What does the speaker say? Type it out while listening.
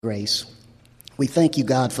Grace. We thank you,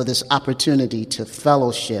 God, for this opportunity to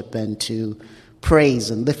fellowship and to praise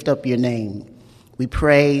and lift up your name. We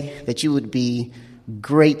pray that you would be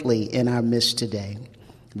greatly in our midst today,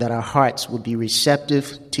 that our hearts would be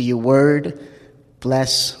receptive to your word.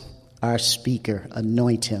 Bless our speaker,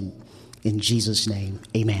 anoint him. In Jesus' name,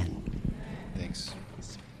 amen. Thanks.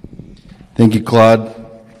 Thank you, Claude.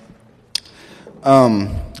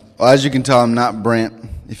 Well, as you can tell, I'm not Brent.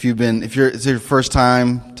 If it's your first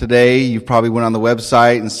time today, you probably went on the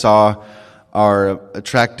website and saw our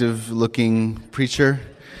attractive-looking preacher.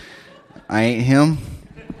 I ain't him.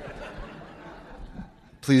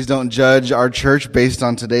 Please don't judge our church based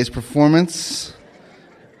on today's performance.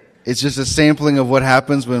 It's just a sampling of what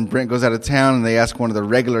happens when Brent goes out of town and they ask one of the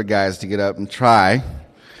regular guys to get up and try.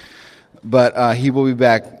 But he will be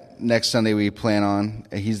back next Sunday. We plan on.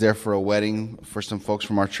 He's there for a wedding for some folks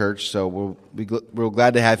from our church, so we're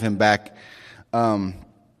glad to have him back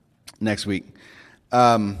next week.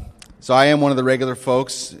 So I am one of the regular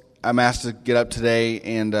folks. I'm asked to get up today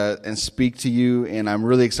and speak to you, and I'm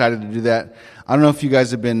really excited to do that. I don't know if you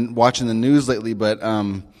guys have been watching the news lately, but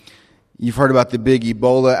you've heard about the big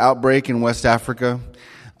Ebola outbreak in West Africa.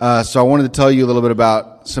 So I wanted to tell you a little bit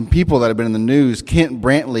about some people that have been in the news. Kent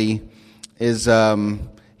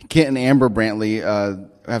and Amber Brantley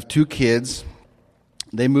have two kids.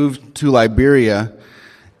 They moved to Liberia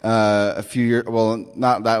not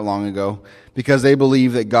that long ago, because they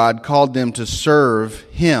believe that God called them to serve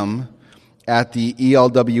Him at the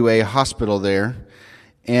ELWA hospital there.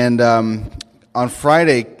 And on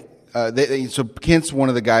Friday, so Kent's one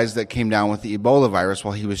of the guys that came down with the Ebola virus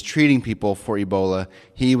while he was treating people for Ebola.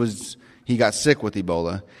 He got sick with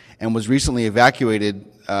Ebola and was recently evacuated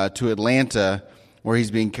to Atlanta, where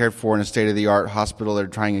he's being cared for in a state-of-the-art hospital. They're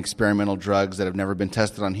trying experimental drugs that have never been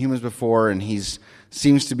tested on humans before, and he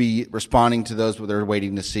seems to be responding to those, but they're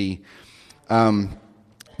waiting to see. But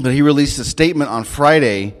he released a statement on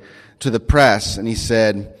Friday to the press, and he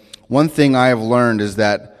said, "One thing I have learned is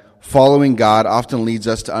that following God often leads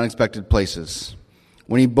us to unexpected places.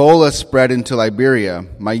 When Ebola spread into Liberia,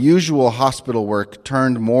 my usual hospital work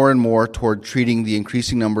turned more and more toward treating the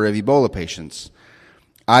increasing number of Ebola patients.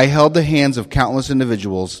 I held the hands of countless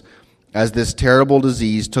individuals as this terrible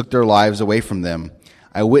disease took their lives away from them.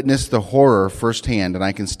 I witnessed the horror firsthand, and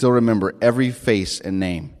I can still remember every face and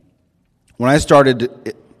name. When I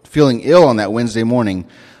started feeling ill on that Wednesday morning,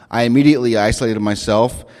 I immediately isolated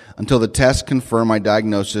myself until the test confirmed my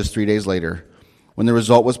diagnosis 3 days later. When the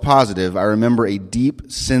result was positive, I remember a deep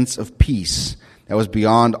sense of peace that was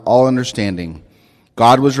beyond all understanding.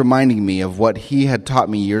 God was reminding me of what He had taught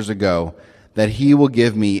me years ago, that He will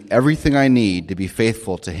give me everything I need to be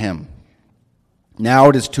faithful to Him. Now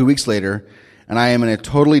it is 2 weeks later, and I am in a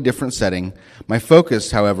totally different setting. My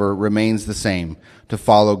focus, however, remains the same, to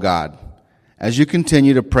follow God. As you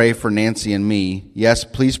continue to pray for Nancy and me, yes,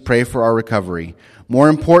 please pray for our recovery. More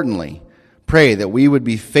importantly, pray that we would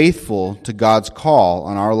be faithful to God's call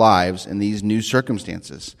on our lives in these new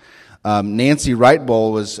circumstances." Nancy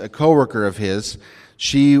Wright-Bowl was a coworker of his.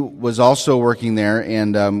 She was also working there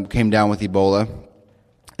and came down with Ebola.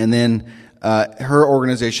 And then her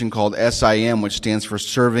organization called SIM, which stands for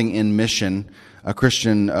Serving in Mission, a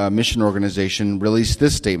Christian mission organization, released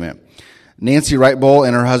this statement. Nancy Wright-Bowl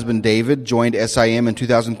and her husband David joined SIM in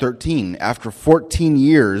 2013 after 14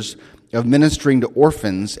 years of ministering to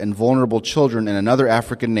orphans and vulnerable children in another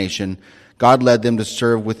African nation. God led them to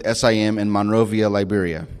serve with SIM in Monrovia,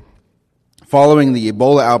 Liberia. Following the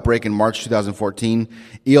Ebola outbreak in March 2014,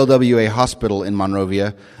 ELWA Hospital in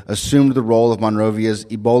Monrovia assumed the role of Monrovia's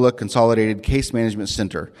Ebola Consolidated Case Management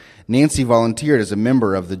Center. Nancy volunteered as a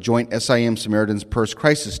member of the joint SIM Samaritan's Purse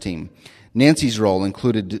crisis team. Nancy's role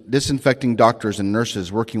included disinfecting doctors and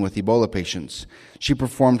nurses working with Ebola patients. She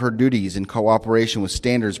performed her duties in cooperation with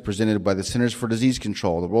standards presented by the Centers for Disease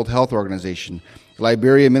Control, the World Health Organization, the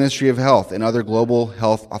Liberia Ministry of Health, and other global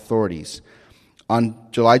health authorities. On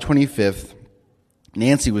July 25th,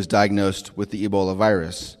 Nancy was diagnosed with the Ebola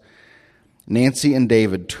virus. Nancy and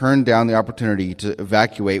David turned down the opportunity to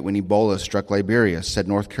evacuate when Ebola struck Liberia, said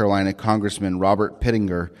North Carolina Congressman Robert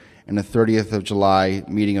Pittenger in the 30th of July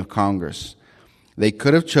meeting of Congress. They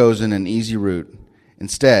could have chosen an easy route.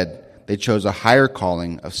 Instead, they chose a higher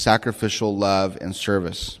calling of sacrificial love and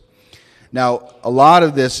service. Now, a lot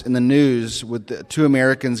of this in the news with the 2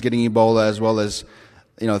 Americans getting Ebola, as well as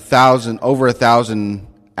over 1,000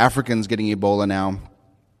 Africans getting Ebola now.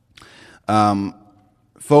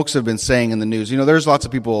 Folks have been saying in the news, there's lots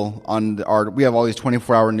of people we have all these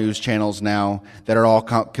 24-hour news channels now that are all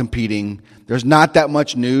competing. There's not that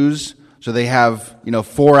much news So they have,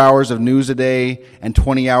 4 hours of news a day and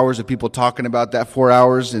 20 hours of people talking about that 4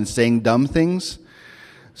 hours and saying dumb things.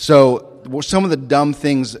 So some of the dumb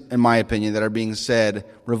things, in my opinion, that are being said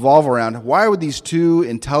revolve around, why would these two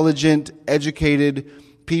intelligent, educated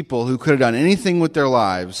people who could have done anything with their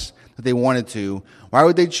lives that they wanted to, why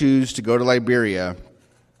would they choose to go to Liberia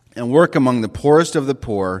and work among the poorest of the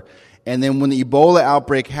poor? And then when the Ebola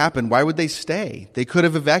outbreak happened, why would they stay? They could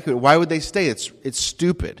have evacuated. Why would they stay? It's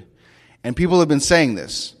stupid. And people have been saying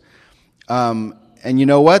this. And you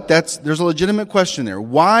know what? There's a legitimate question there.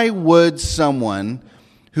 Why would someone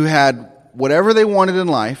who had whatever they wanted in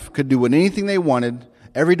life, could do anything they wanted,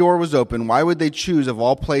 every door was open, why would they choose, of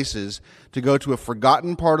all places, to go to a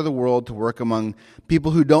forgotten part of the world to work among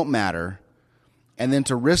people who don't matter, and then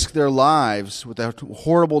to risk their lives with a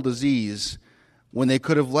horrible disease when they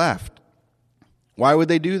could have left? Why would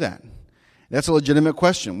they do that? That's a legitimate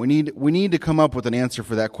question. We need to come up with an answer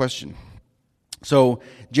for that question. So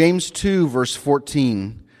James 2, verse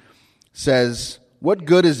 14 says, "What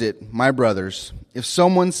good is it, my brothers, if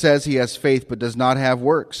someone says he has faith but does not have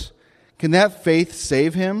works? Can that faith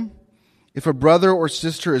save him? If a brother or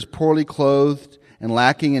sister is poorly clothed and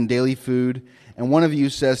lacking in daily food, and one of you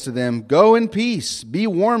says to them, 'Go in peace, be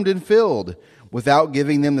warmed and filled,' without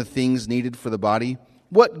giving them the things needed for the body,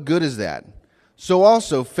 what good is that? So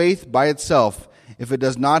also faith by itself, if it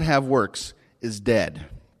does not have works, is dead."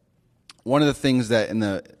 One of the things that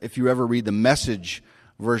if you ever read the Message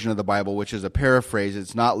version of the Bible, which is a paraphrase,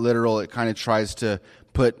 it's not literal, it kind of tries to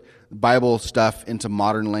put Bible stuff into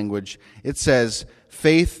modern language. It says,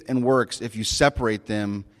 faith and works, if you separate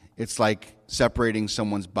them, it's like separating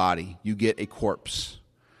someone's body. You get a corpse.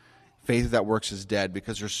 Faith that works is dead,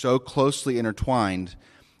 because they're so closely intertwined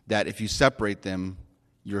that if you separate them,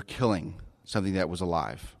 you're killing something that was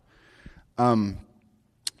alive.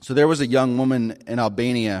 So there was a young woman in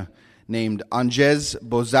Albania named Anjez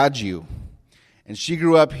Bozagiu, and she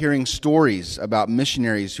grew up hearing stories about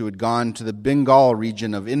missionaries who had gone to the Bengal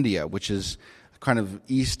region of India, which is kind of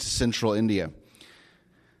east central India.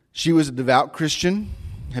 She was a devout Christian,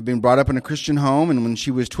 had been brought up in a Christian home, and when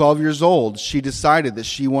she was 12 years old, she decided that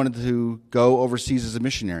she wanted to go overseas as a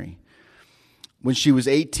missionary. When she was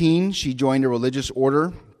 18, she joined a religious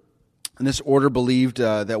order, and this order believed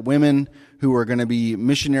that women who were going to be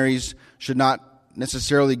missionaries should not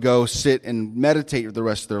necessarily go sit and meditate the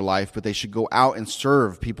rest of their life, but they should go out and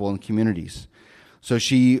serve people in communities. So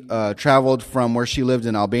she traveled from where she lived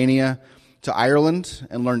in Albania to Ireland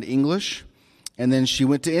and learned English. And then she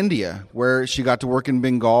went to India, where she got to work in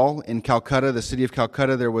Bengal, in Calcutta, the city of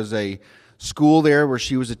Calcutta. There was a school there where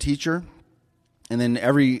she was a teacher. And then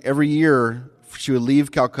every year, she would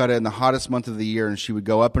leave Calcutta in the hottest month of the year, and she would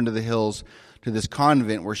go up into the hills to this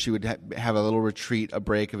convent where she would have a little retreat, a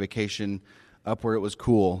break, a vacation, up where it was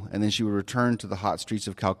cool. And then she would return to the hot streets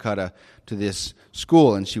of Calcutta to this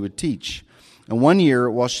school, and she would teach. And one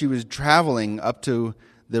year, while she was traveling up to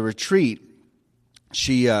the retreat,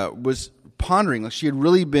 she was pondering. She had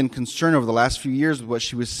really been concerned over the last few years with what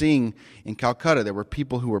she was seeing in Calcutta. There were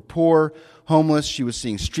people who were poor, homeless. She was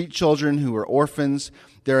seeing street children who were orphans.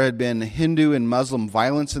 There had been Hindu and Muslim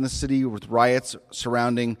violence in the city, with riots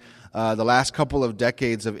surrounding the last couple of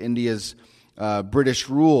decades of India's British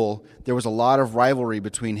rule. There was a lot of rivalry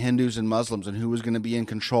between Hindus and Muslims and who was going to be in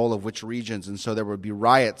control of which regions. And so there would be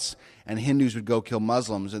riots, and Hindus would go kill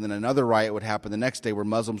Muslims, and then another riot would happen the next day where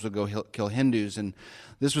Muslims would go kill Hindus. And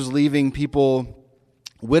this was leaving people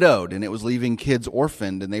widowed, and it was leaving kids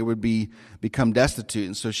orphaned, and they would become destitute.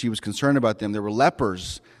 And so she was concerned about them. There were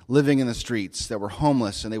lepers living in the streets that were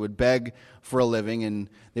homeless, and they would beg for a living, and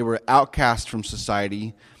they were outcast from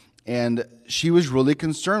society. And she was really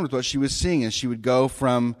concerned with what she was seeing. And she would go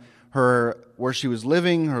from where she was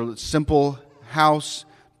living, her simple house,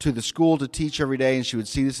 to the school to teach every day. And she would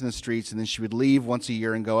see this in the streets. And then she would leave once a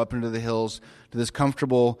year and go up into the hills to this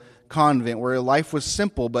comfortable convent where life was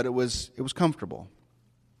simple, but it was comfortable.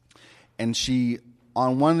 And she,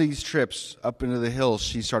 on one of these trips up into the hills,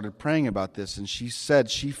 she started praying about this. And she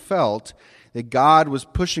said she felt that God was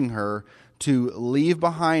pushing her to leave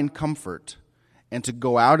behind comfort and to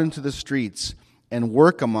go out into the streets and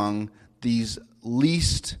work among these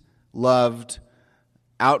least loved,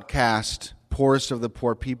 outcast, poorest of the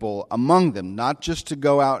poor people among them. Not just to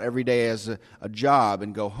go out every day as a job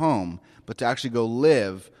and go home, but to actually go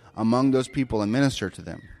live among those people and minister to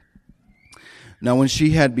them. Now, when she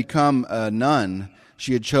had become a nun,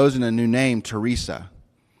 she had chosen a new name, Teresa.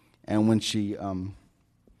 And when she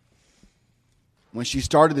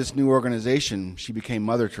started this new organization, she became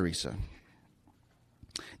Mother Teresa.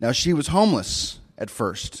 Now, she was homeless at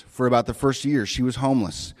first. For about the first year, she was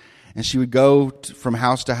homeless. And she would go from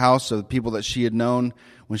house to house of the people that she had known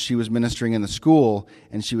when she was ministering in the school,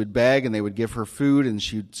 and she would beg, and they would give her food, and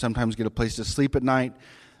she'd sometimes get a place to sleep at night.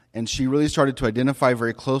 And she really started to identify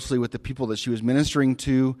very closely with the people that she was ministering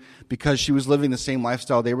to because she was living the same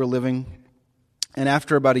lifestyle they were living. And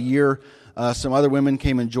after about a year, some other women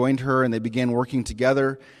came and joined her, and they began working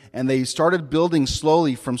together. And they started building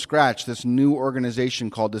slowly from scratch this new organization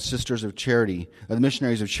called the Sisters of Charity, the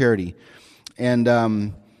Missionaries of Charity.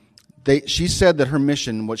 And she said that her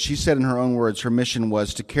mission, what she said in her own words, her mission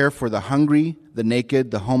was to care for the hungry, the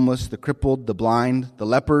naked, the homeless, the crippled, the blind, the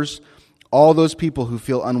lepers, all those people who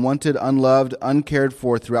feel unwanted, unloved, uncared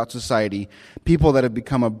for throughout society, people that have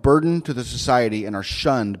become a burden to the society and are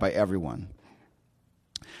shunned by everyone.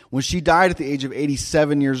 When she died at the age of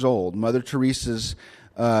 87 years old, Mother Teresa's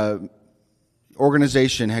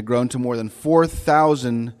organization had grown to more than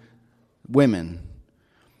 4,000 women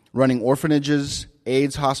running orphanages,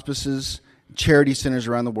 AIDS hospices, charity centers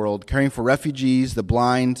around the world, caring for refugees, the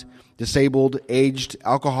blind, disabled, aged,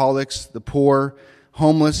 alcoholics, the poor,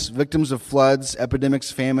 homeless, victims of floods,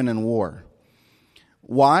 epidemics, famine, and war.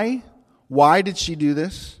 Why? Why did she do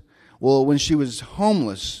this? Well, when she was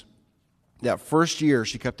homeless, that first year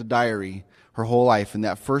she kept a diary her whole life. And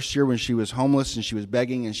that first year when she was homeless and she was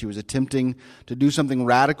begging and she was attempting to do something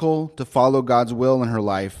radical to follow God's will in her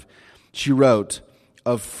life, she wrote,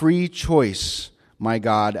 "Of free choice, my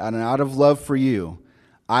God, and out of love for you,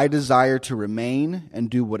 I desire to remain and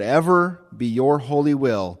do whatever be your holy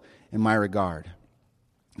will in my regard."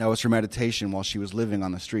 That was her meditation while she was living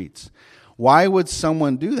on the streets. Why would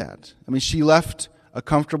someone do that? I mean, she left a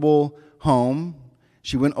comfortable home,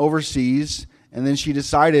 she went overseas, and then she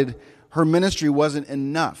decided her ministry wasn't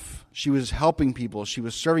enough. She was helping people, she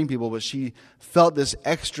was serving people, but she felt this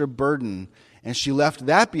extra burden, and she left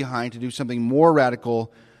that behind to do something more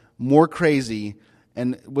radical, more crazy,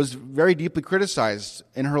 and was very deeply criticized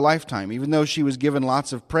in her lifetime. Even though she was given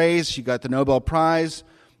lots of praise, she got the Nobel Prize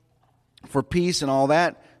for peace and all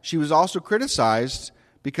that, she was also criticized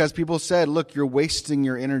because people said, look, you're wasting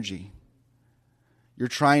your energy. You're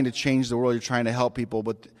trying to change the world, you're trying to help people,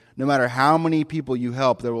 but no matter how many people you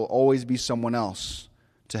help, there will always be someone else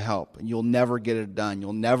to help. And you'll never get it done.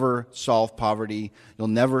 You'll never solve poverty. You'll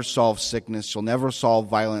never solve sickness. You'll never solve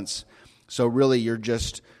violence. So really, you're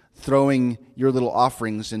just throwing your little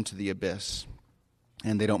offerings into the abyss,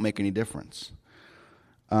 and they don't make any difference.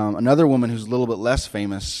 Another woman who's a little bit less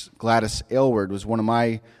famous, Gladys Aylward, was one of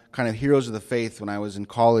my kind of heroes of the faith when I was in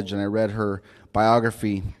college and I read her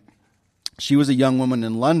biography. She was a young woman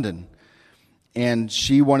in London, and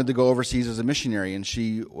she wanted to go overseas as a missionary, and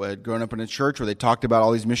she had grown up in a church where they talked about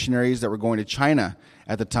all these missionaries that were going to China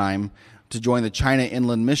at the time to join the China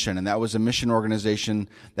Inland Mission, and that was a mission organization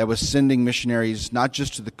that was sending missionaries not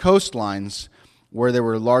just to the coastlines where there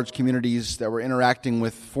were large communities that were interacting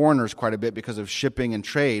with foreigners quite a bit because of shipping and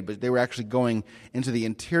trade, but they were actually going into the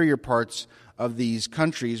interior parts of these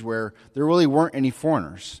countries where there really weren't any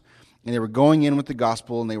foreigners. And they were going in with the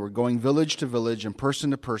gospel, and they were going village to village and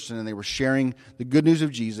person to person, and they were sharing the good news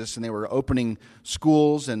of Jesus, and they were opening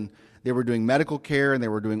schools, and they were doing medical care, and they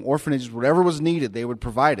were doing orphanages. Whatever was needed, they would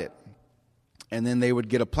provide it. And then they would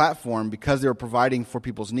get a platform, because they were providing for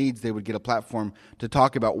people's needs, they would get a platform to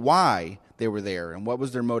talk about why they were there and what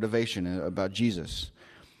was their motivation about Jesus.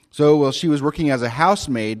 So while she was working as a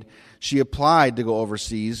housemaid, she applied to go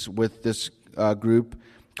overseas with this group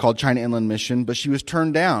called China Inland Mission, but she was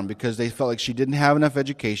turned down because they felt like she didn't have enough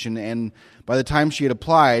education, and by the time she had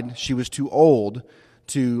applied, she was too old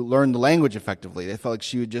to learn the language effectively. They felt like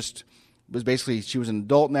she she was an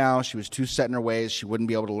adult now, she was too set in her ways, she wouldn't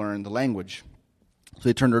be able to learn the language. So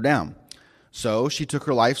they turned her down. So she took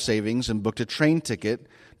her life savings and booked a train ticket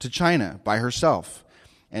to China by herself,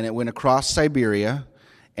 and it went across Siberia,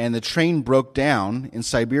 and the train broke down in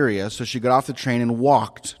Siberia, so she got off the train and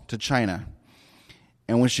walked to China.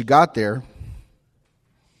 And when she got there,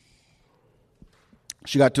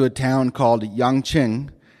 she got to a town called Yangqing,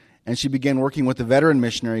 and she began working with a veteran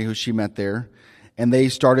missionary who she met there. And they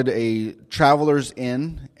started a traveler's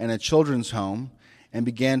inn and a children's home and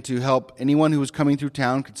began to help anyone who was coming through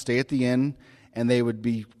town could stay at the inn, and they would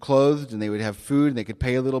be clothed and they would have food and they could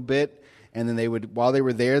pay a little bit. And then while they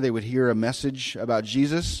were there, they would hear a message about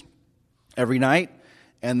Jesus every night.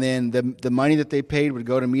 And then the money that they paid would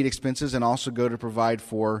go to meet expenses and also go to provide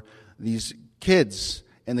for these kids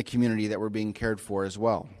in the community that were being cared for as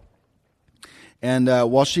well. And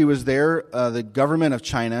while she was there, the government of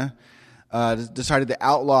China decided to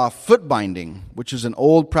outlaw foot binding, which is an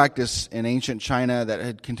old practice in ancient China that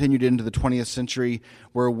had continued into the 20th century,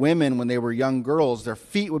 where women, when they were young girls, their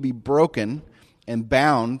feet would be broken and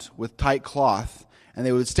bound with tight cloth, and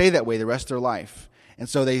they would stay that way the rest of their life. And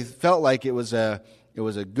so they felt like it was a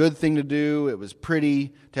good thing to do. It was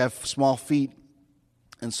pretty to have small feet.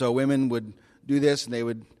 And so women would do this, and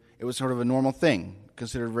it was sort of a normal thing,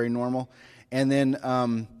 considered very normal. And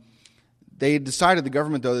then they decided, the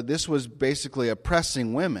government though, that this was basically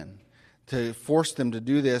oppressing women, to force them to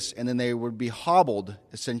do this, and then they would be hobbled,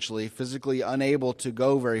 essentially, physically unable to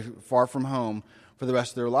go very far from home for the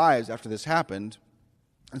rest of their lives after this happened.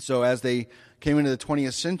 And so as they came into the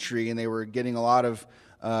 20th century and they were getting a lot of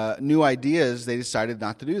new ideas, they decided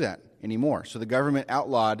not to do that anymore. So the government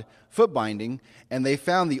outlawed foot binding, and they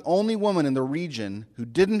found the only woman in the region who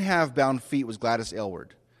didn't have bound feet was Gladys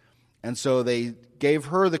Aylward. And so they gave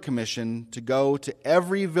her the commission to go to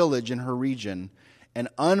every village in her region and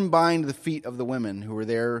unbind the feet of the women who were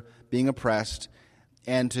there being oppressed,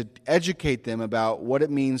 and to educate them about what it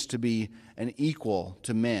means to be an equal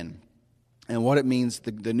to men, and what it means,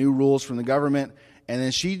 the new rules from the government. And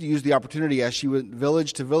then she used the opportunity, as she went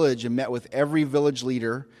village to village and met with every village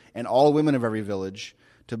leader and all women of every village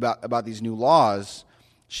about these new laws.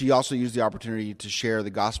 She also used the opportunity to share the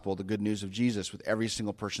gospel, the good news of Jesus, with every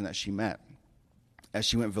single person that she met as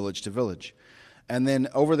she went village to village. And then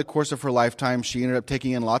over the course of her lifetime, she ended up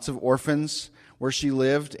taking in lots of orphans where she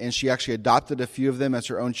lived, and she actually adopted a few of them as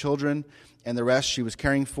her own children, and the rest she was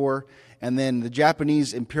caring for. And then the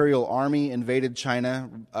Japanese Imperial Army invaded China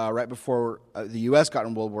right before the U.S. got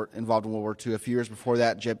involved in World War II. A few years before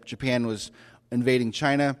that, Japan was invading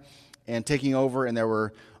China and taking over, and there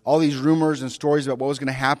were all these rumors and stories about what was going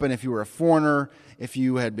to happen if you were a foreigner, if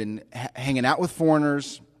you had been hanging out with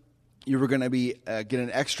foreigners. You were going to be get an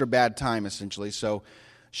extra bad time, essentially. So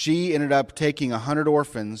she ended up taking over 100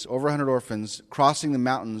 orphans, crossing the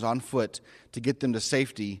mountains on foot to get them to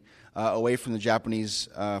safety, away from the Japanese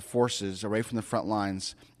forces, away from the front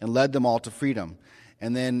lines, and led them all to freedom.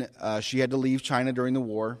 And then she had to leave China during the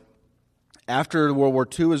war. After World War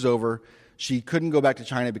II was over, she couldn't go back to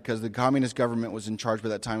China because the communist government was in charge by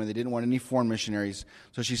that time, and they didn't want any foreign missionaries.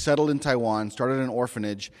 So she settled in Taiwan, started an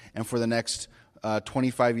orphanage, and for the next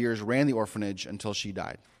 25 years ran the orphanage until she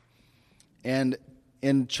died. And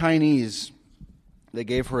in Chinese, they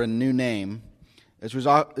gave her a new name.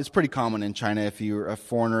 It's pretty common in China. If you're a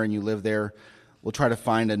foreigner and you live there, we'll try to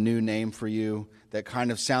find a new name for you that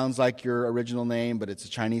kind of sounds like your original name, but it's a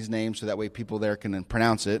Chinese name, so that way people there can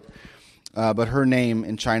pronounce it. But her name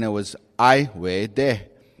in China was Ai Wei De,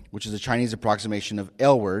 which is a Chinese approximation of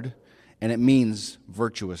Aylward, and it means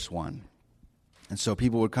virtuous one. And so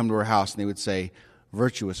people would come to her house and they would say,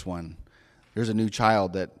 virtuous one, there's a new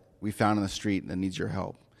child that we found on the street that needs your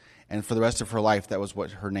help. And for the rest of her life, that was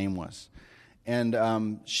what her name was.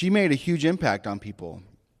 And she made a huge impact on people.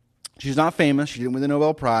 She's not famous. She didn't win the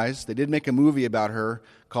Nobel Prize. They did make a movie about her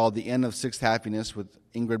called The End of Sixth Happiness with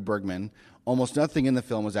Ingrid Bergman. Almost nothing in the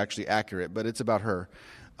film was actually accurate, but it's about her.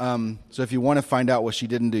 So if you want to find out what she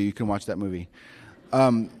didn't do, you can watch that movie.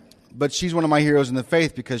 But she's one of my heroes in the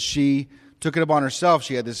faith because she took it upon herself.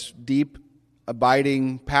 She had this deep,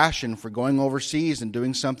 abiding passion for going overseas and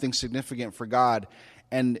doing something significant for God.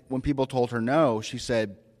 And when people told her no, she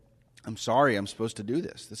said, I'm sorry, I'm supposed to do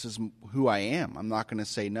this. This is who I am. I'm not going to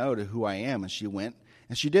say no to who I am. And she went,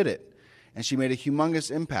 and she did it. And she made a humongous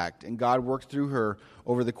impact. And God worked through her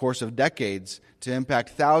over the course of decades to impact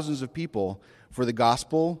thousands of people for the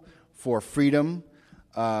gospel, for freedom,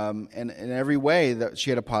 and in every way that she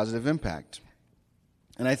had a positive impact.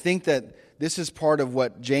 And I think that this is part of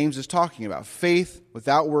what James is talking about. Faith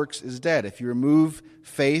without works is dead. If you remove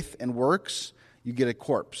faith and works, you get a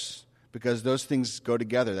corpse, because those things go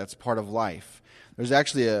together. That's part of life. There's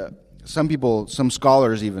actually some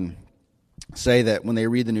scholars even say that when they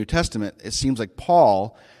read the New Testament, it seems like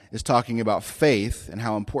Paul is talking about faith and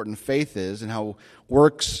how important faith is and how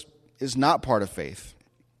works is not part of faith.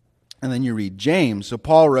 And then you read James. So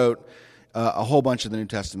Paul wrote a whole bunch of the New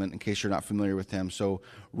Testament, in case you're not familiar with him. So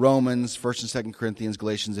Romans, 1st and 2nd Corinthians,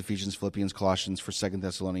 Galatians, Ephesians, Philippians, Colossians, 1st and 2nd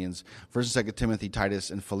Thessalonians, 1st and 2nd Timothy, Titus,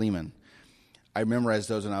 and Philemon. I memorized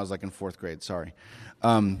those when I was like in 4th grade, sorry.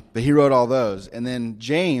 But he wrote all those. And then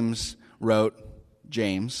James wrote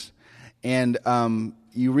James. And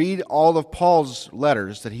you read all of Paul's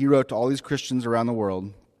letters that he wrote to all these Christians around the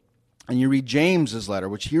world, and you read James's letter,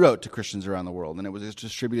 which he wrote to Christians around the world, and it was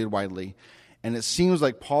distributed widely. And it seems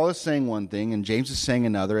like Paul is saying one thing and James is saying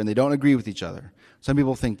another, and they don't agree with each other. Some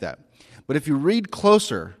people think that. But if you read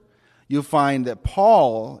closer, you'll find that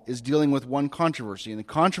Paul is dealing with one controversy. And the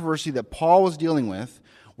controversy that Paul was dealing with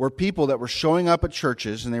were people that were showing up at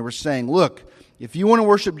churches and they were saying, look, if you want to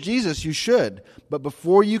worship Jesus, you should. But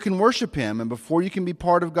before you can worship him and before you can be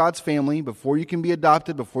part of God's family, before you can be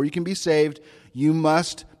adopted, before you can be saved, you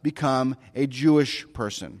must become a Jewish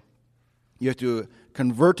person. You have to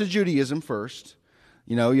convert to Judaism first.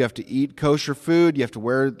 You know, you have to eat kosher food. You have to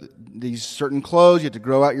wear these certain clothes. You have to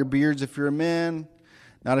grow out your beards if you're a man,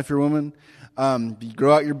 not if you're a woman. You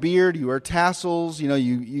grow out your beard. You wear tassels. You know,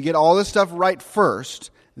 you get all this stuff right first.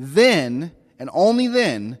 Then, and only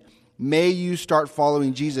then, may you start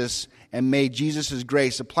following Jesus, and may Jesus'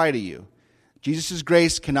 grace apply to you. Jesus'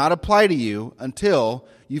 grace cannot apply to you until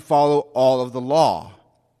you follow all of the law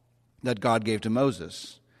that God gave to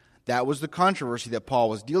Moses. That was the controversy that Paul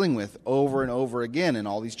was dealing with over and over again in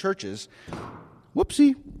all these churches.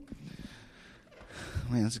 Whoopsie.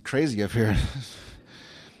 Man, it's crazy up here.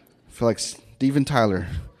 I feel like Steven Tyler.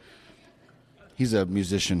 He's a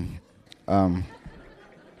musician. So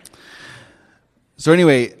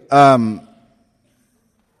anyway,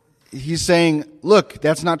 he's saying, look,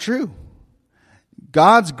 that's not true.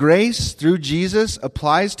 God's grace through Jesus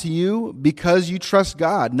applies to you because you trust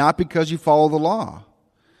God, not because you follow the law.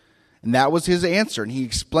 And that was his answer, and he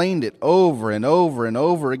explained it over and over and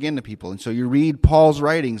over again to people. And so you read Paul's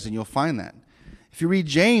writings, and you'll find that. If you read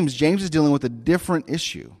James, James is dealing with a different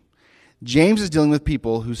issue. James is dealing with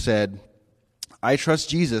people who said, I trust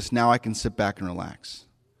Jesus, now I can sit back and relax.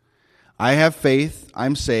 I have faith,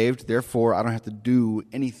 I'm saved, therefore I don't have to do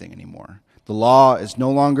anything anymore. The law is no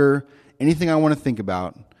longer anything I want to think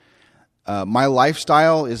about. My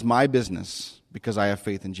lifestyle is my business because I have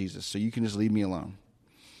faith in Jesus, so you can just leave me alone.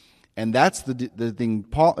 And that's the thing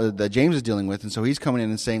that James is dealing with. And so he's coming in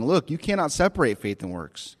and saying, look, you cannot separate faith and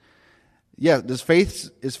works. Yeah, is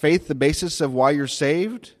faith the basis of why you're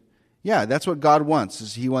saved? Yeah, that's what God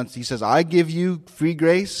wants. He says, I give you free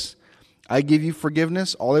grace. I give you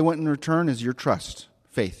forgiveness. All I want in return is your trust,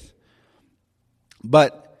 faith.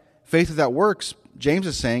 But faith without works, James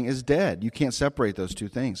is saying, is dead. You can't separate those two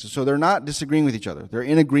things. So they're not disagreeing with each other. They're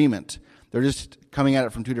in agreement. They're just coming at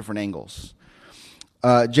it from two different angles.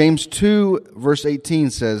 James 2, verse 18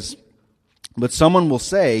 says, but someone will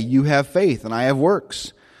say, you have faith and I have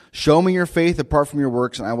works. Show me your faith apart from your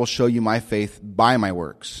works, and I will show you my faith by my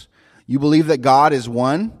works. You believe that God is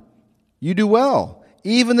one? You do well.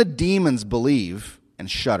 Even the demons believe and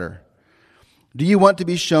shudder. Do you want to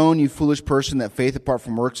be shown, you foolish person, that faith apart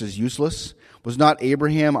from works is useless? Was not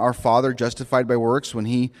Abraham, our father, justified by works when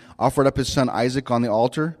he offered up his son Isaac on the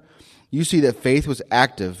altar? You see that faith was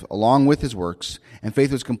active along with his works, and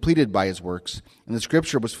faith was completed by his works. And the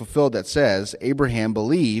scripture was fulfilled that says, Abraham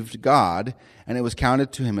believed God, and it was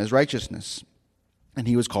counted to him as righteousness. And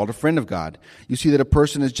he was called a friend of God. You see that a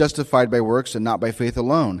person is justified by works and not by faith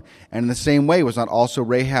alone. And in the same way was not also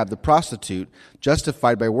Rahab the prostitute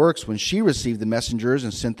justified by works when she received the messengers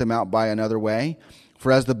and sent them out by another way?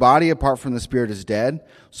 For as the body apart from the spirit is dead,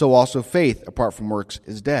 so also faith apart from works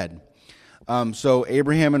is dead. So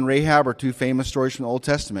Abraham and Rahab are two famous stories from the Old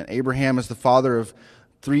Testament. Abraham is the father of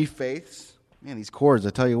three faiths. Man, these chords, I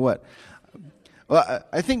tell you what. Well,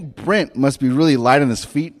 I think Brent must be really light on his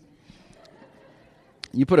feet.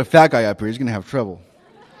 You put a fat guy up here, he's going to have trouble.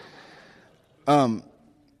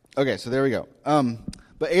 Okay, so there we go.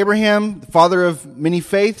 But Abraham, the father of many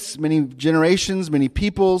faiths, many generations, many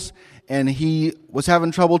peoples, and he was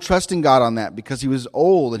having trouble trusting God on that because he was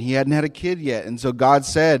old and he hadn't had a kid yet. And so God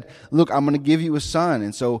said, look, I'm going to give you a son.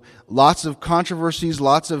 And so lots of controversies,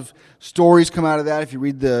 lots of stories come out of that. If you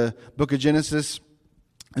read the book of Genesis,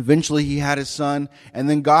 eventually he had his son. And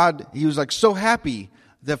then God, he was like so happy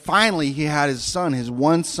that finally he had his son, his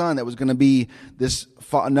one son that was going to be this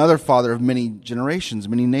another father of many generations,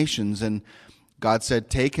 many nations. And God said,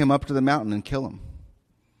 take him up to the mountain and kill him.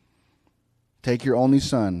 Take your only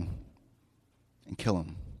son and kill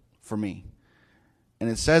him for me. And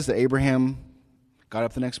it says that Abraham got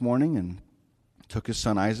up the next morning and took his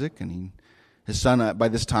son Isaac, and his son by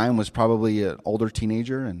this time was probably an older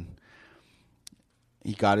teenager, and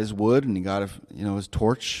he got his wood and he got his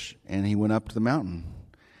torch, and he went up to the mountain.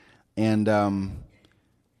 And then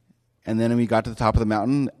when we got to the top of the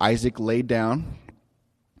mountain, Isaac laid down,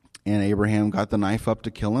 and Abraham got the knife up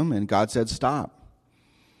to kill him, and God said, stop.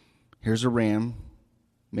 Here's a ram.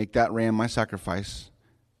 Make that ram my sacrifice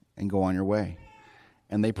and go on your way.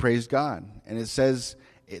 And they praised God. And it says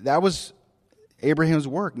that was Abraham's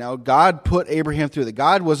work. Now, God put Abraham through that.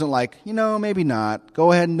 God wasn't like, maybe not.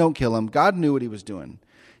 Go ahead and don't kill him. God knew what he was doing.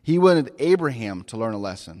 He wanted Abraham to learn a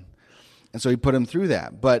lesson. And so he put him through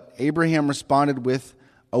that. But Abraham responded with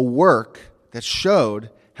a work that showed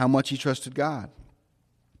how much he trusted God.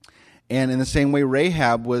 And in the same way,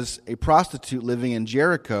 Rahab was a prostitute living in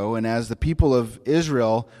Jericho, and as the people of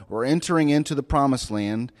Israel were entering into the promised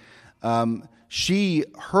land, she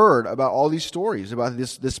heard about all these stories about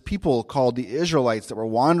this people called the Israelites that were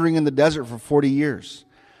wandering in the desert for 40 years.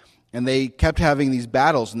 And they kept having these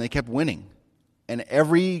battles, and they kept winning. And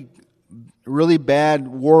every really bad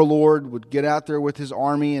warlord would get out there with his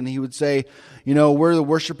army, and he would say, we're the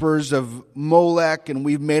worshipers of Molech, and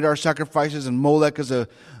we've made our sacrifices, and Molech is a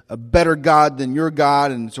better god than your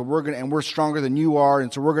God, and so we're stronger than you are,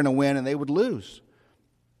 and so we're gonna win, and they would lose.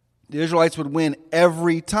 The Israelites would win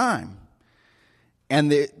every time. And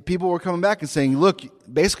the people were coming back and saying, look,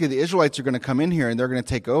 basically the Israelites are going to come in here and they're going to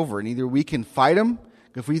take over. And either we can fight them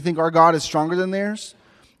if we think our God is stronger than theirs,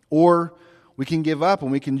 or we can give up and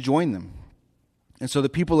we can join them. And so the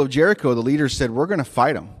people of Jericho, the leaders said, we're going to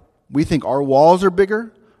fight them. We think our walls are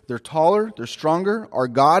bigger, they're taller, they're stronger. Our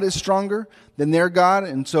God is stronger than their God.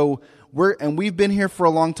 And so we've been here for a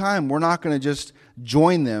long time. We're not going to just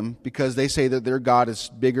join them because they say that their God is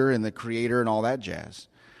bigger and the creator and all that jazz.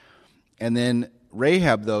 And then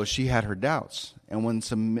Rahab, though, she had her doubts. And when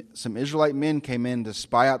some Israelite men came in to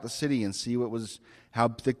spy out the city and see how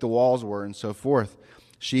thick the walls were and so forth,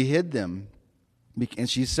 she hid them. And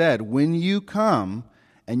she said, when you come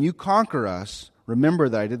and you conquer us, remember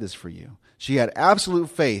that I did this for you. She had absolute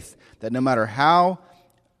faith that no matter how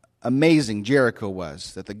amazing Jericho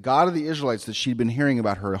was, that the God of the Israelites that she'd been hearing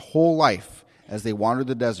about her whole life as they wandered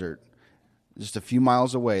the desert, just a few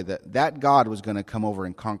miles away, that God was going to come over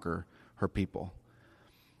and conquer her people.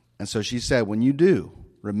 And so she said, when you do,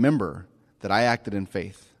 remember that I acted in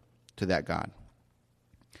faith to that God.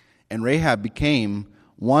 And Rahab became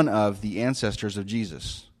one of the ancestors of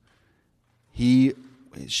Jesus. She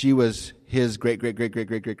was his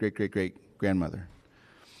great-great-great-great-great-great-great-great-grandmother.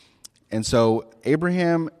 And so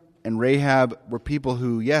Abraham and Rahab were people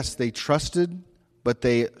who, yes, they trusted, but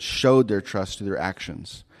they showed their trust through their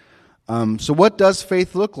actions. So what does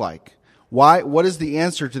faith look like? What is the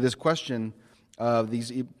answer to this question of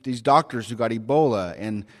these doctors who got Ebola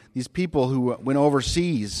and these people who went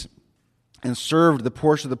overseas and served the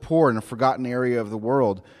poorest of the poor in a forgotten area of the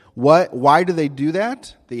world? Why do they do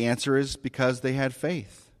that? The answer is because they had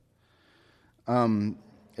faith. It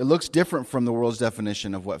looks different from the world's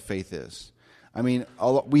definition of what faith is. I mean,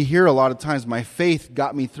 we hear a lot of times, my faith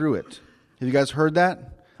got me through it. Have you guys heard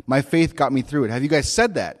that? My faith got me through it. Have you guys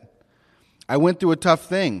said that? I went through a tough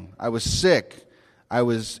thing. I was sick. I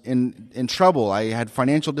was in trouble. I had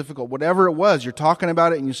financial difficulty. Whatever it was, you're talking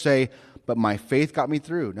about it and you say, but my faith got me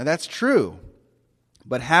through. Now that's true.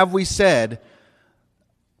 But have we said,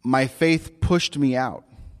 my faith pushed me out?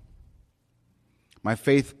 My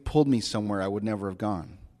faith pulled me somewhere I would never have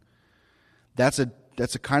gone. That's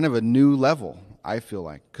a kind of a new level, I feel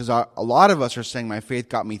like. Because a lot of us are saying my faith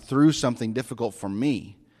got me through something difficult for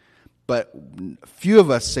me. But few of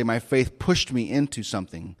us say my faith pushed me into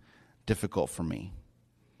something difficult for me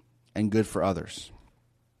and good for others.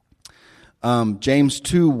 James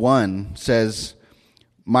 2:1 says,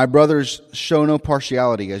 my brothers, show no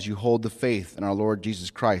partiality as you hold the faith in our Lord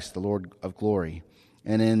Jesus Christ, the Lord of glory.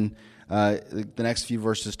 And in the next few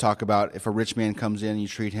verses talk about if a rich man comes in, you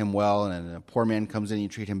treat him well, and a poor man comes in, you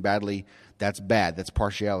treat him badly, that's bad, that's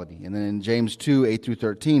partiality. And then in James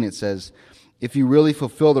 2:8-13 it says, if you really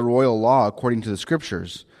fulfill the royal law according to the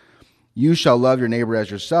Scriptures, you shall love your neighbor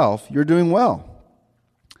as yourself, you're doing well.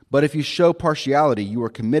 But if you show partiality, you are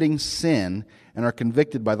committing sin and are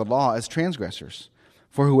convicted by the law as transgressors.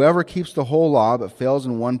 For whoever keeps the whole law but fails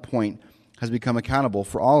in one point has become accountable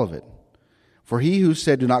for all of it. For he who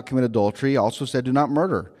said, do not commit adultery, also said, do not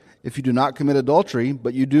murder. If you do not commit adultery,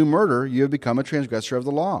 but you do murder, you have become a transgressor of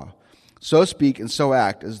the law. So speak and so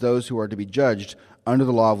act as those who are to be judged under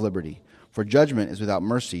the law of liberty. For judgment is without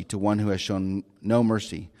mercy to one who has shown no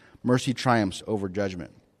mercy. Mercy triumphs over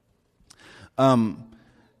judgment.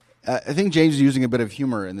 I think James is using a bit of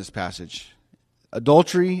humor in this passage.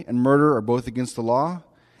 Adultery and murder are both against the law.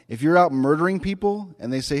 If you're out murdering people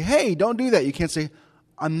and they say, hey, don't do that, you can't say,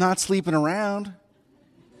 I'm not sleeping around.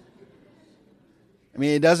 I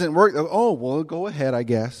mean, it doesn't work. Oh, well, go ahead, I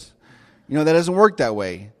guess. That doesn't work that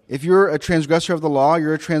way. If you're a transgressor of the law,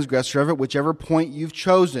 you're a transgressor of it. Whichever point you've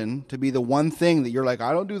chosen to be the one thing that you're like,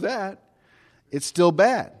 I don't do that, it's still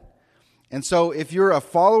bad. And so if you're a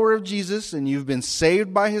follower of Jesus and you've been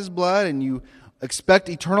saved by his blood and you expect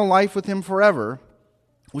eternal life with him forever,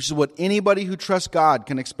 which is what anybody who trusts God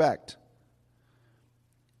can expect.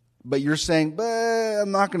 But you're saying, but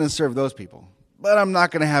I'm not going to serve those people. But I'm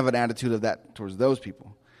not going to have an attitude of that towards those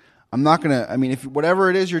people. I'm not going to, if whatever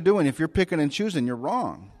it is you're doing, if you're picking and choosing, you're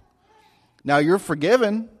wrong. Now you're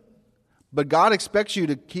forgiven, but God expects you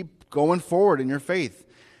to keep going forward in your faith.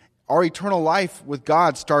 Our eternal life with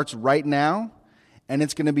God starts right now. And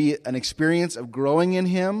it's going to be an experience of growing in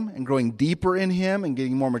him and growing deeper in him and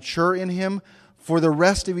getting more mature in him for the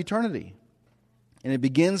rest of eternity. And it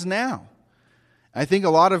begins now. I think a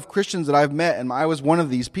lot of Christians that I've met, and I was one of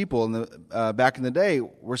these people back in the day,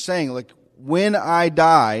 were saying, like, when I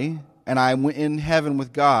die and I'm in heaven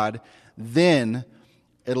with God, then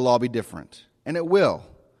it'll all be different. And it will.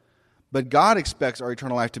 But God expects our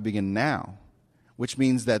eternal life to begin now, which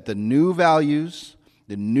means that the new values,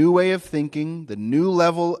 the new way of thinking, the new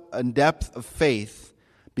level and depth of faith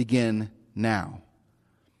begin now.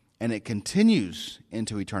 And it continues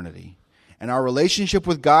into eternity. And our relationship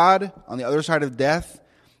with God on the other side of death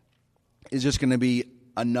is just going to be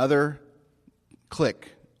another click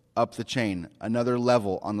up the chain, another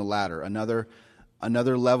level on the ladder, another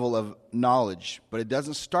level of knowledge. But it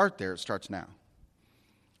doesn't start there, it starts now.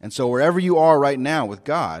 And so wherever you are right now with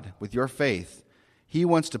God, with your faith, He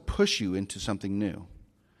wants to push you into something new.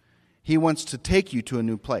 He wants to take you to a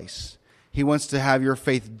new place. He wants to have your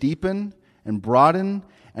faith deepen and broaden,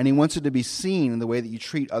 and He wants it to be seen in the way that you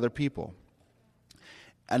treat other people.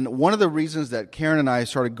 And one of the reasons that Karen and I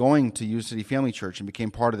started going to U City Family Church and became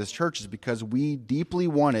part of this church is because we deeply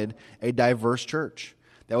wanted a diverse church.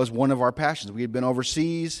 That was one of our passions. We had been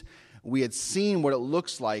overseas. We had seen what it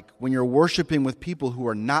looks like when you're worshiping with people who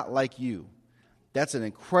are not like you. That's an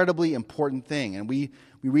incredibly important thing. And we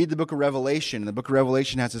read the book of Revelation, and the book of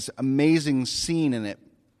Revelation has this amazing scene in it,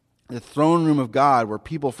 the throne room of God, where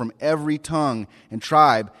people from every tongue and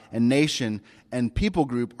tribe and nation and people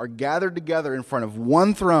group are gathered together in front of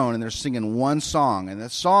one throne, and they're singing one song. And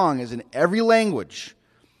that song is in every language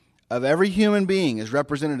of every human being is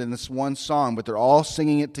represented in this one song, but they're all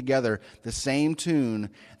singing it together, the same tune.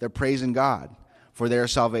 They're praising God for their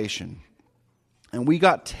salvation. And we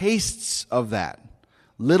got tastes of that,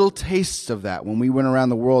 little tastes of that, when we went around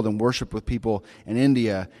the world and worshiped with people in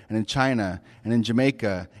India and in China and in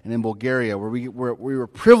Jamaica and in Bulgaria, where we were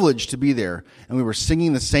privileged to be there, and we were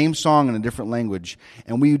singing the same song in a different language.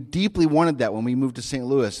 And we deeply wanted that when we moved to St.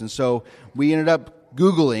 Louis. And so we ended up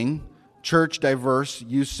Googling Church Diverse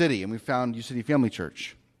U City, and we found U City Family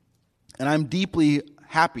Church. And I'm deeply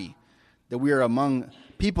happy that we are among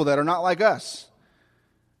people that are not like us.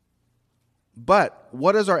 But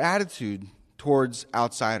what is our attitude towards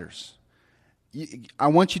outsiders? I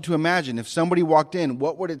want you to imagine if somebody walked in,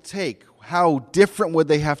 what would it take? How different would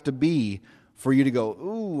they have to be for you to go,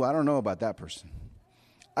 ooh, I don't know about that person.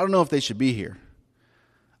 I don't know if they should be here.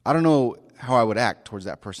 I don't know how I would act towards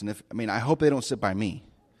that person. I hope they don't sit by me.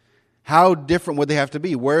 How different would they have to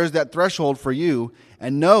be? Where is that threshold for you?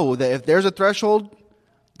 And know that if there's a threshold,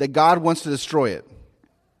 that God wants to destroy it.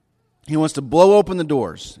 He wants to blow open the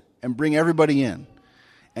doors and bring everybody in.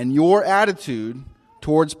 And your attitude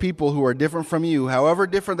towards people who are different from you, however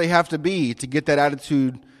different they have to be to get that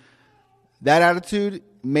attitude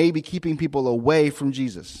may be keeping people away from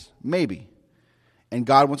Jesus. Maybe. And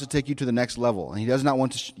God wants to take you to the next level. And He does not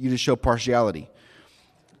want you to show partiality.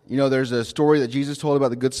 You know, there's a story that Jesus told about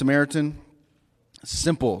the Good Samaritan.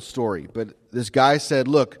 Simple story. But this guy said,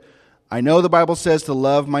 look, I know the Bible says to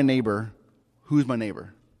love my neighbor. Who's my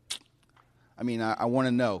neighbor? I want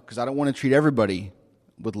to know, because I don't want to treat everybody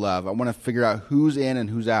with love. I want to figure out who's in and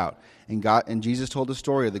who's out. And Jesus told the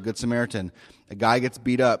story of the Good Samaritan. A guy gets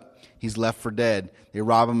beat up. He's left for dead. They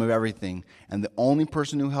rob him of everything. And the only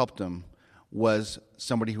person who helped him was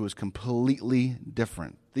somebody who was completely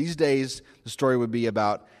different. These days, the story would be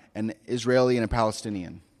about an Israeli and a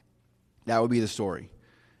Palestinian. That would be the story.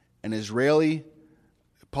 An Israeli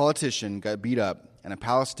politician got beat up, and a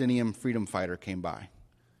Palestinian freedom fighter came by.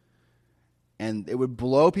 And it would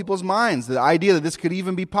blow people's minds, the idea that this could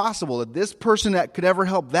even be possible, that this person that could ever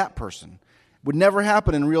help that person would never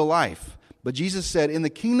happen in real life. But Jesus said, in the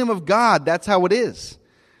kingdom of God, that's how it is.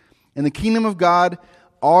 In the kingdom of God,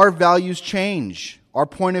 our values change. Our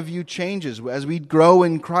point of view changes. As we grow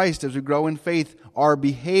in Christ, as we grow in faith, our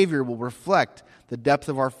behavior will reflect the depth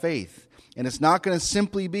of our faith. And it's not going to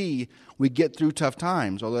simply be we get through tough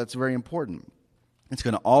times, although that's very important. It's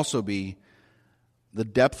going to also be the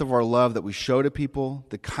depth of our love that we show to people,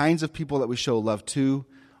 the kinds of people that we show love to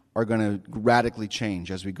are going to radically change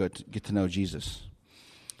as we get to know Jesus.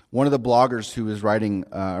 One of the bloggers who was writing,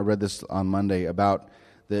 I read this on Monday, about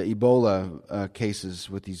the Ebola cases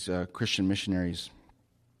with these Christian missionaries.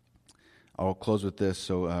 I'll close with this,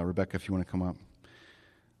 so Rebecca, if you want to come up.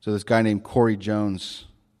 So this guy named Corey Jones,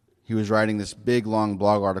 he was writing this big, long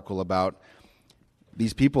blog article about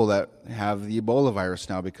these people that have the Ebola virus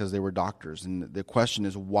now because they were doctors. And the question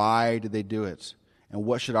is, why did they do it? And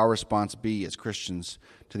what should our response be as Christians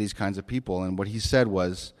to these kinds of people? And what he said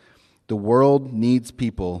was, the world needs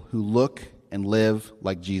people who look and live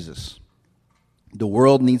like Jesus. The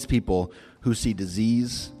world needs people who see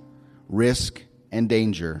disease, risk, and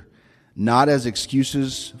danger, not as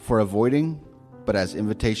excuses for avoiding, but as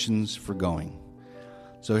invitations for going.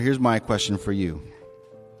 So here's my question for you.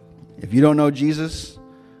 If you don't know Jesus,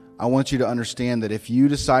 I want you to understand that if you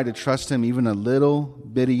decide to trust him even a little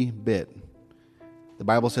bitty bit, the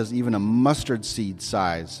Bible says even a mustard seed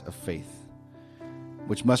size of faith,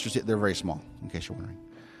 which mustard seed, they're very small, in case you're wondering.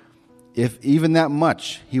 If even that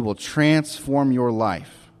much, he will transform your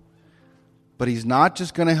life. But he's not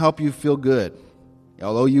just going to help you feel good,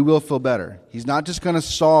 although you will feel better. He's not just going to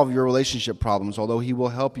solve your relationship problems, although he will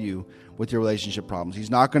help you with your relationship problems.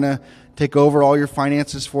 He's not going to take over all your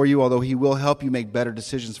finances for you, although he will help you make better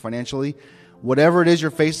decisions financially. Whatever it is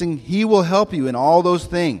you're facing, he will help you in all those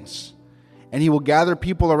things. And he will gather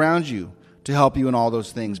people around you to help you in all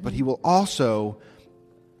those things. But he will also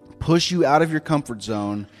push you out of your comfort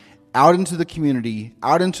zone, out into the community,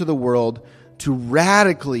 out into the world, to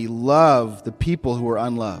radically love the people who are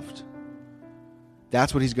unloved.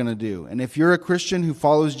 That's what he's going to do. And if you're a Christian who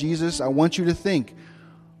follows Jesus, I want you to think,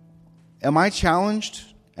 am I challenged?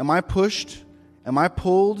 Am I pushed? Am I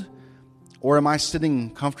pulled? Or am I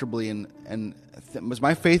sitting comfortably? And was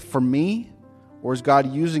my faith for me? Or is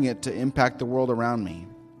God using it to impact the world around me?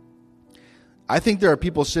 I think there are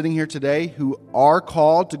people sitting here today who are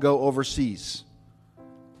called to go overseas.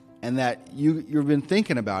 And that you've been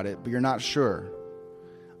thinking about it, but you're not sure.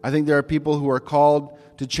 I think there are people who are called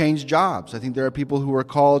to change jobs. I think there are people who are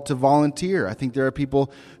called to volunteer. I think there are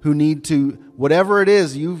people who need to, whatever it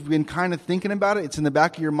is, you've been kind of thinking about it, it's in the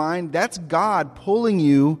back of your mind. That's God pulling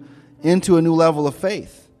you into a new level of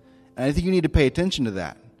faith. And I think you need to pay attention to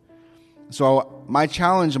that. So my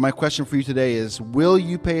challenge and my question for you today is, will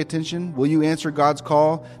you pay attention? Will you answer God's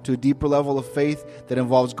call to a deeper level of faith that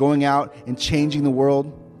involves going out and changing the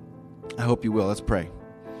world? I hope you will. Let's pray.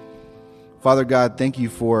 Father God, thank you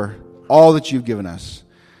for all that you've given us.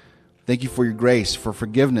 Thank you for your grace, for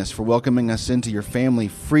forgiveness, for welcoming us into your family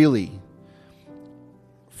freely,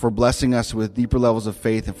 for blessing us with deeper levels of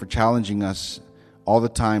faith, and for challenging us all the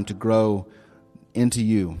time to grow into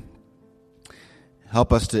you.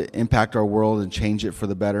 Help us to impact our world and change it for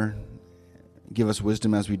the better. Give us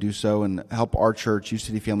wisdom as we do so, and help our church, U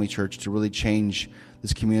City Family Church, to really change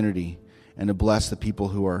this community and to bless the people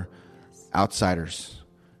who are outsiders.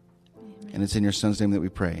 Amen. And it's in your Son's name that we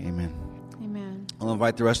pray. Amen. Amen. I'll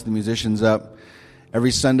invite the rest of the musicians up.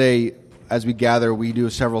 Every Sunday as we gather, we do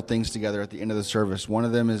several things together at the end of the service. One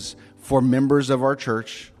of them is for members of our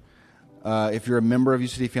church. If you're a member of U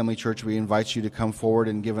City Family Church, we invite you to come forward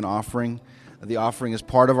and give an offering. The offering is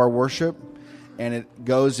part of our worship, and it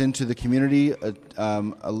goes into the community.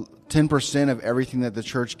 10% of everything that the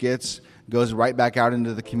church gets goes right back out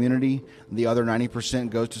into the community. The other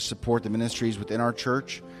 90% goes to support the ministries within our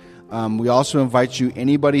church. We also invite you,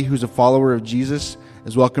 anybody who's a follower of Jesus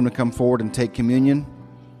is welcome to come forward and take communion.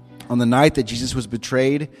 On the night that Jesus was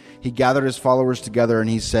betrayed, he gathered his followers together and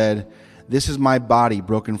he said, "This is my body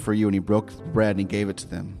broken for you." And he broke the bread and he gave it to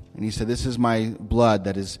them. And he said, "This is my blood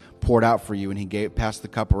that is poured out for you." And he passed the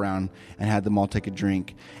cup around and had them all take a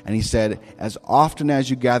drink. And he said, "As often as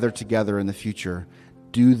you gather together in the future,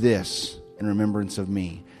 do this in remembrance of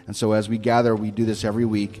me." And so as we gather, we do this every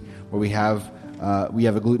week, where we have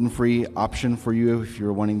a gluten-free option for you if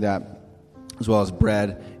you're wanting that, as well as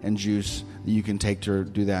bread and juice that you can take to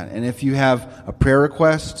do that. And if you have a prayer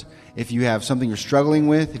request, if you have something you're struggling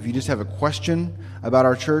with, if you just have a question about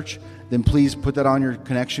our church, then please put that on your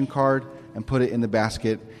connection card and put it in the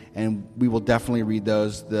basket, and we will definitely read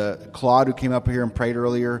those. Claude, who came up here and prayed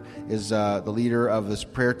earlier, is the leader of this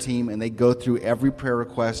prayer team, and they go through every prayer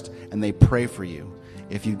request and they pray for you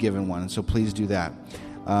if you've given one. And so please do that.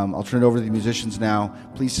 I'll turn it over to the musicians now.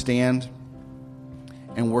 Please stand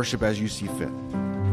and worship as you see fit.